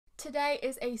Today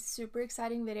is a super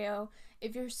exciting video.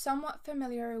 If you're somewhat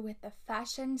familiar with the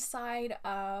fashion side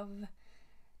of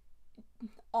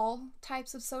all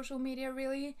types of social media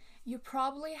really, you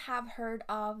probably have heard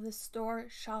of the store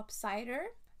Cider.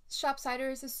 Cider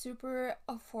is a super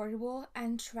affordable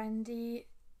and trendy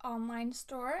online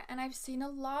store, and I've seen a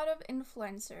lot of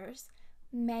influencers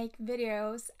make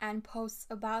videos and posts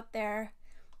about their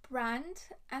brand,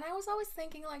 and I was always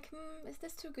thinking like, is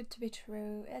this too good to be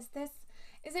true?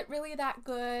 Is it really that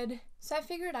good? So I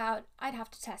figured out I'd have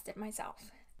to test it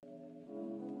myself.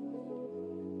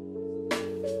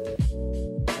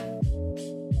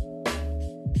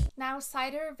 Now,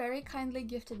 Cider very kindly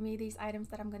gifted me these items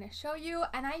that I'm going to show you,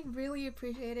 and I really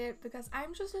appreciate it because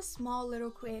I'm just a small little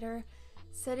creator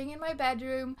sitting in my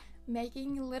bedroom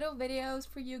making little videos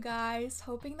for you guys,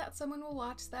 hoping that someone will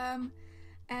watch them,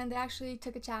 and they actually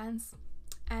took a chance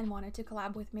and wanted to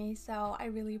collab with me, so I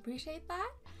really appreciate that.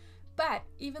 But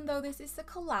even though this is a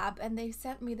collab and they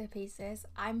sent me the pieces,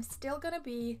 I'm still gonna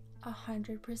be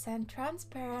 100%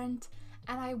 transparent,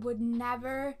 and I would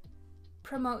never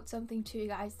promote something to you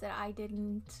guys that I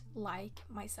didn't like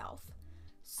myself.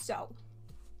 So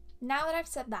now that I've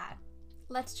said that,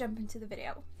 let's jump into the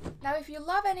video. Now, if you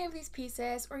love any of these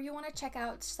pieces or you want to check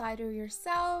out Cider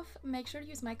yourself, make sure to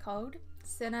use my code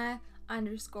Cinna_YT,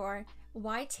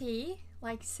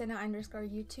 like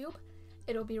Cinna_YouTube.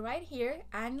 It'll be right here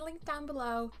and linked down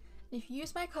below. And if you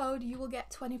use my code, you will get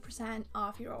 20%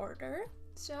 off your order.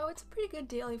 So it's a pretty good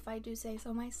deal if I do say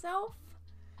so myself.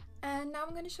 And now I'm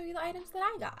going to show you the items that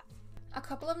I got. A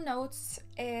couple of notes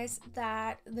is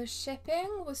that the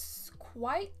shipping was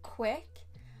quite quick.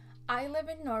 I live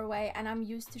in Norway and I'm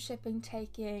used to shipping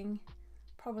taking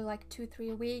probably like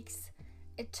 2-3 weeks.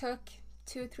 It took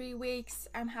 2-3 weeks.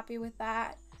 I'm happy with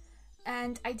that.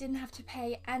 And I didn't have to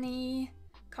pay any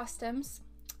customs,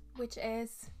 which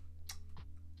is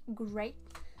great.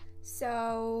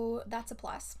 So that's a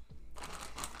plus.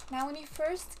 Now, when you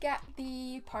first get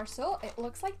the parcel, it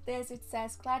looks like this. It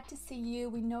says, "Glad to see you.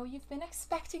 We know you've been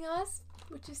expecting us,"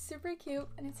 which is super cute,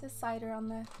 and it says Cider on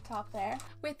the top there.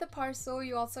 With the parcel,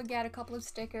 you also get a couple of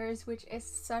stickers, which is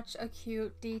such a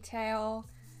cute detail.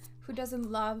 Who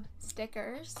doesn't love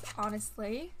stickers,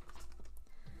 honestly?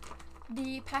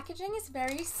 The packaging is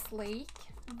very sleek,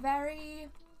 very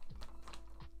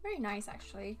nice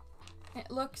actually.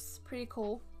 It looks pretty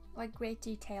cool, like great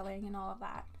detailing and all of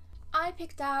that. I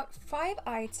picked out 5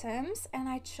 items and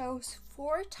I chose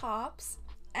 4 tops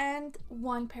and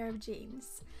 1 pair of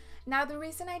jeans. Now, the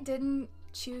reason I didn't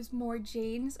choose more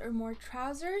jeans or more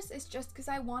trousers is just because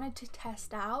I wanted to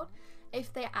test out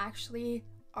if they actually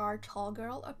are tall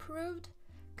girl approved.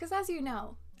 Because as you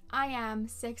know, I am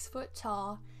 6 foot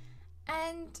tall,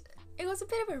 and it was a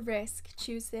bit of a risk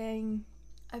choosing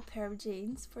a pair of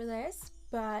jeans for this,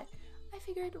 but I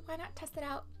figured why not test it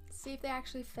out, see if they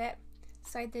actually fit.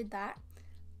 So I did that,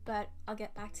 but I'll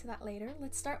get back to that later.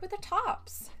 Let's start with the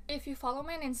tops. If you follow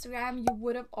me on Instagram, you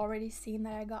would have already seen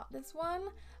that I got this one,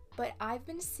 but I've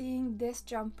been seeing this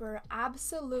jumper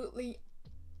absolutely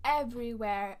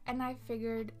everywhere, and I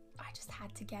figured I just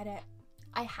had to get it.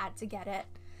 I had to get it.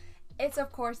 It's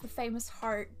of course the famous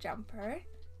heart jumper.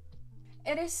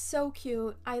 It is so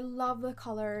cute. I love the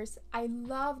colors. I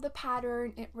love the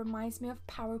pattern. It reminds me of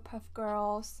Powerpuff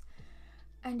Girls,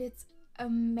 and it's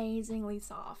amazingly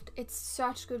soft. It's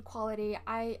such good quality.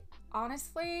 I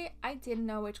didn't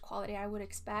know which quality I would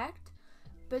expect,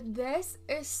 but this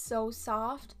is so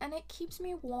soft and it keeps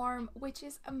me warm, which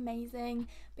is amazing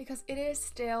because it is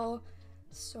still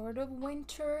sort of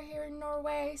winter here in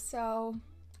Norway, so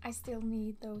I still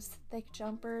need those thick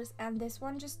jumpers, and this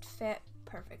one just fit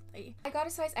perfectly. I got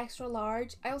a size extra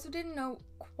large. I also didn't know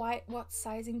quite what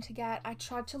sizing to get. I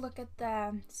tried to look at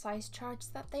the size charts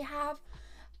that they have,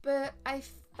 but I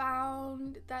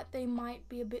found that they might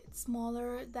be a bit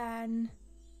smaller than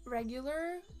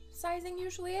regular sizing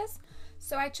usually is.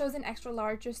 So I chose an extra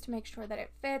large just to make sure that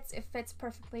it fits. It fits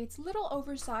perfectly. It's a little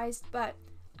oversized, but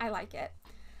I like it.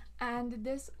 And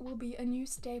this will be a new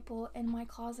staple in my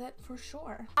closet for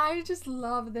sure. I just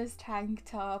love this tank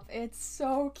top. It's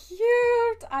so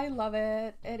cute. I love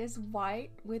it. It is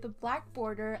white with a black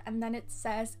border, and then it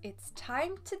says "It's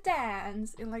time to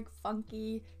dance" in like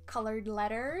funky colored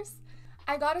letters.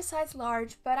 I got a size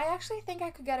large, but I actually think I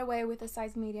could get away with a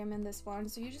size medium in this one.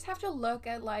 So you just have to look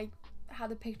at like how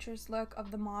the pictures look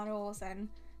of the models and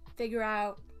figure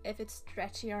out if it's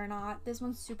stretchy or not. This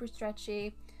one's super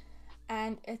stretchy.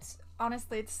 And it's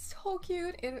honestly, it's so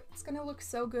cute. It's gonna look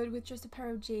so good with just a pair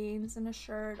of jeans and a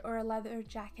shirt, or a leather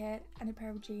jacket and a pair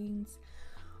of jeans,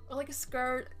 or like a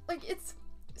skirt. Like, it's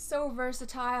so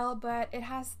versatile, but it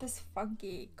has this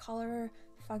funky color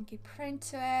funky print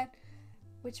to it,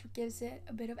 which gives it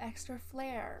a bit of extra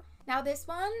flair. Now this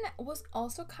one was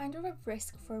also kind of a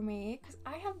risk for me because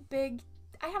I have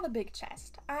a big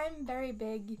chest. I'm very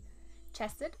big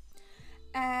chested,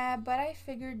 but I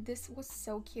figured this was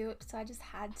so cute, so I just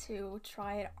had to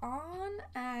try it on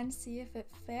and see if it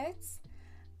fits.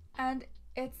 And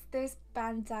it's this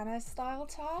bandana style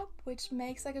top, which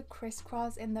makes like a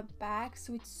crisscross in the back,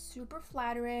 so it's super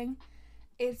flattering.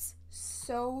 It's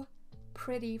so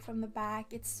pretty from the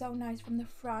back, it's so nice from the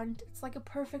front. It's like a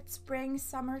perfect spring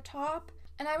summer top.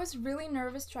 And I was really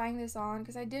nervous trying this on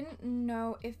because I didn't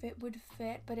know if it would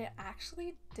fit, but it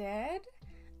actually did.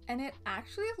 And it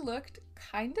actually looked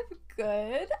kind of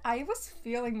good. I was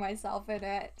feeling myself in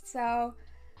it. So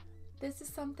this is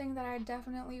something that I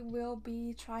definitely will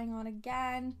be trying on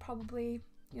again. Probably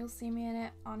you'll see me in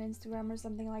it on Instagram or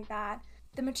something like that.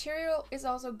 The material is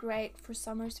also great for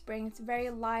summer, spring. It's very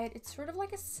light. It's sort of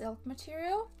like a silk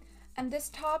material. And this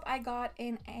top I got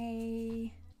in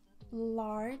a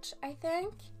large, I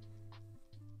think.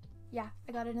 Yeah,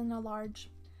 I got it in a large.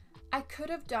 I could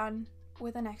have done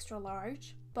with an extra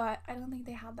large, but I don't think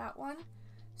they had that one.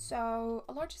 So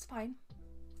a large is fine.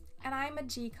 And I'm a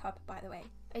G cup, by the way.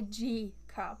 A G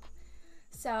cup.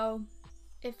 So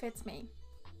it fits me.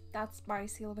 That's my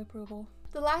seal of approval.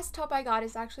 The last top I got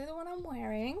is actually the one I'm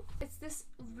wearing. It's this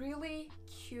really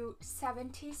cute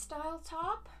 70s style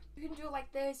top. You can do it like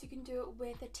this. You can do it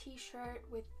with a t-shirt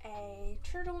with a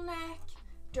turtleneck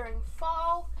during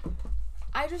fall.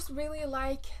 I just really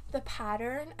like the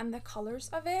pattern and the colors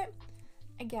of it.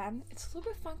 Again, it's a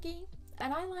little bit funky,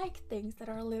 and I like things that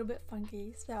are a little bit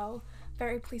funky, so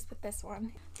very pleased with this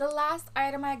one. The last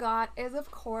item I got is, of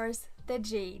course, the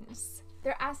jeans.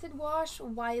 They're acid wash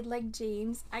wide leg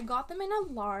jeans. I got them in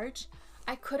a large.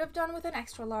 I could have done with an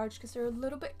extra large because they're a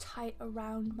little bit tight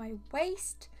around my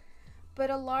waist,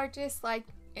 but a large is like,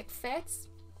 it fits,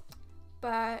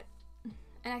 but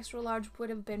an extra large would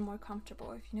have been more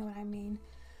comfortable, if you know what I mean.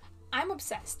 I'm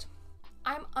obsessed.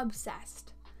 I'm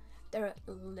obsessed. They're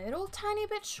a little tiny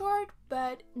bit short,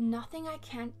 but nothing I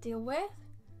can't deal with.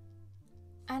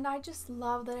 And I just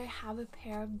love that I have a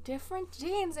pair of different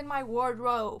jeans in my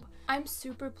wardrobe. I'm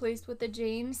super pleased with the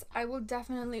jeans. I will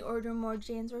definitely order more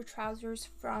jeans or trousers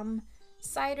from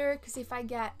Cider because if I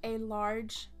get a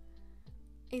large,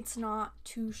 it's not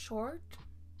too short.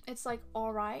 It's like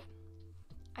alright.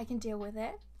 I can deal with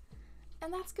it.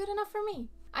 And that's good enough for me.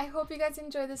 I hope you guys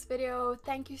enjoyed this video.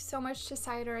 Thank you so much to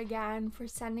Cider again for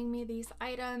sending me these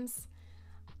items.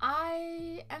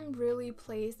 I am really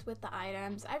pleased with the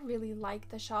items. I really like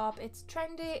the shop. It's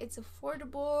trendy, it's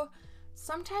affordable.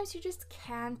 Sometimes you just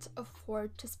can't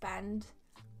afford to spend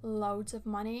loads of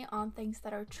money on things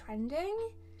that are trending.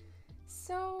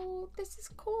 So this is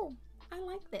cool. I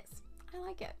like this. I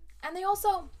like it. And they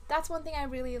also, that's one thing I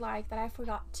really like that I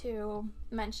forgot to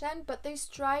mention, but they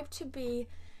strive to be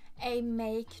a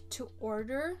make to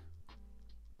order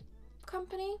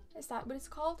company. Is that what it's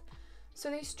called? So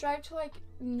they strive to like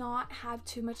not have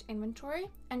too much inventory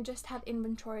and just have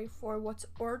inventory for what's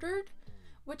ordered,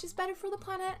 which is better for the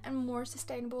planet and more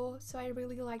sustainable. So I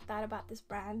really like that about this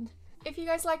brand. If you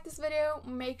guys like this video,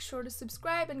 make sure to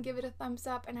subscribe and give it a thumbs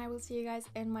up, and I will see you guys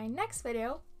in my next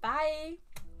video. Bye!